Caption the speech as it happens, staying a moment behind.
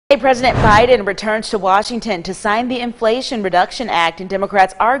President Biden returns to Washington to sign the Inflation Reduction Act, and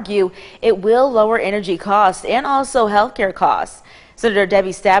Democrats argue it will lower energy costs and also health care costs. Senator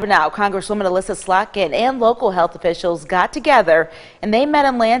Debbie Stabenow, Congresswoman Elissa Slotkin, and local health officials got together and they met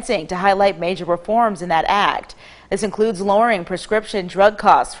in Lansing to highlight major reforms in that act. This includes lowering prescription drug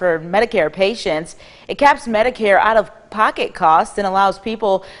costs for Medicare patients. It caps Medicare out-of-pocket costs and allows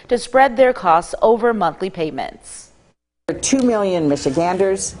people to spread their costs over monthly payments. There are 2 million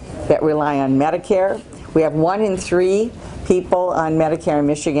Michiganders that rely on Medicare. We have 1 in 3 people on Medicare in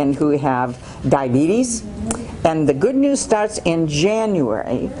Michigan who have diabetes. And the good news starts in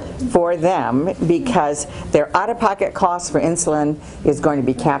January for them because their out-of-pocket cost for insulin is going to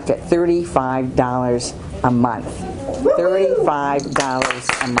be capped at $35 a month.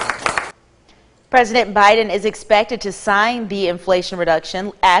 $35 a month. President Biden is expected to sign the Inflation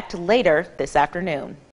Reduction Act later this afternoon.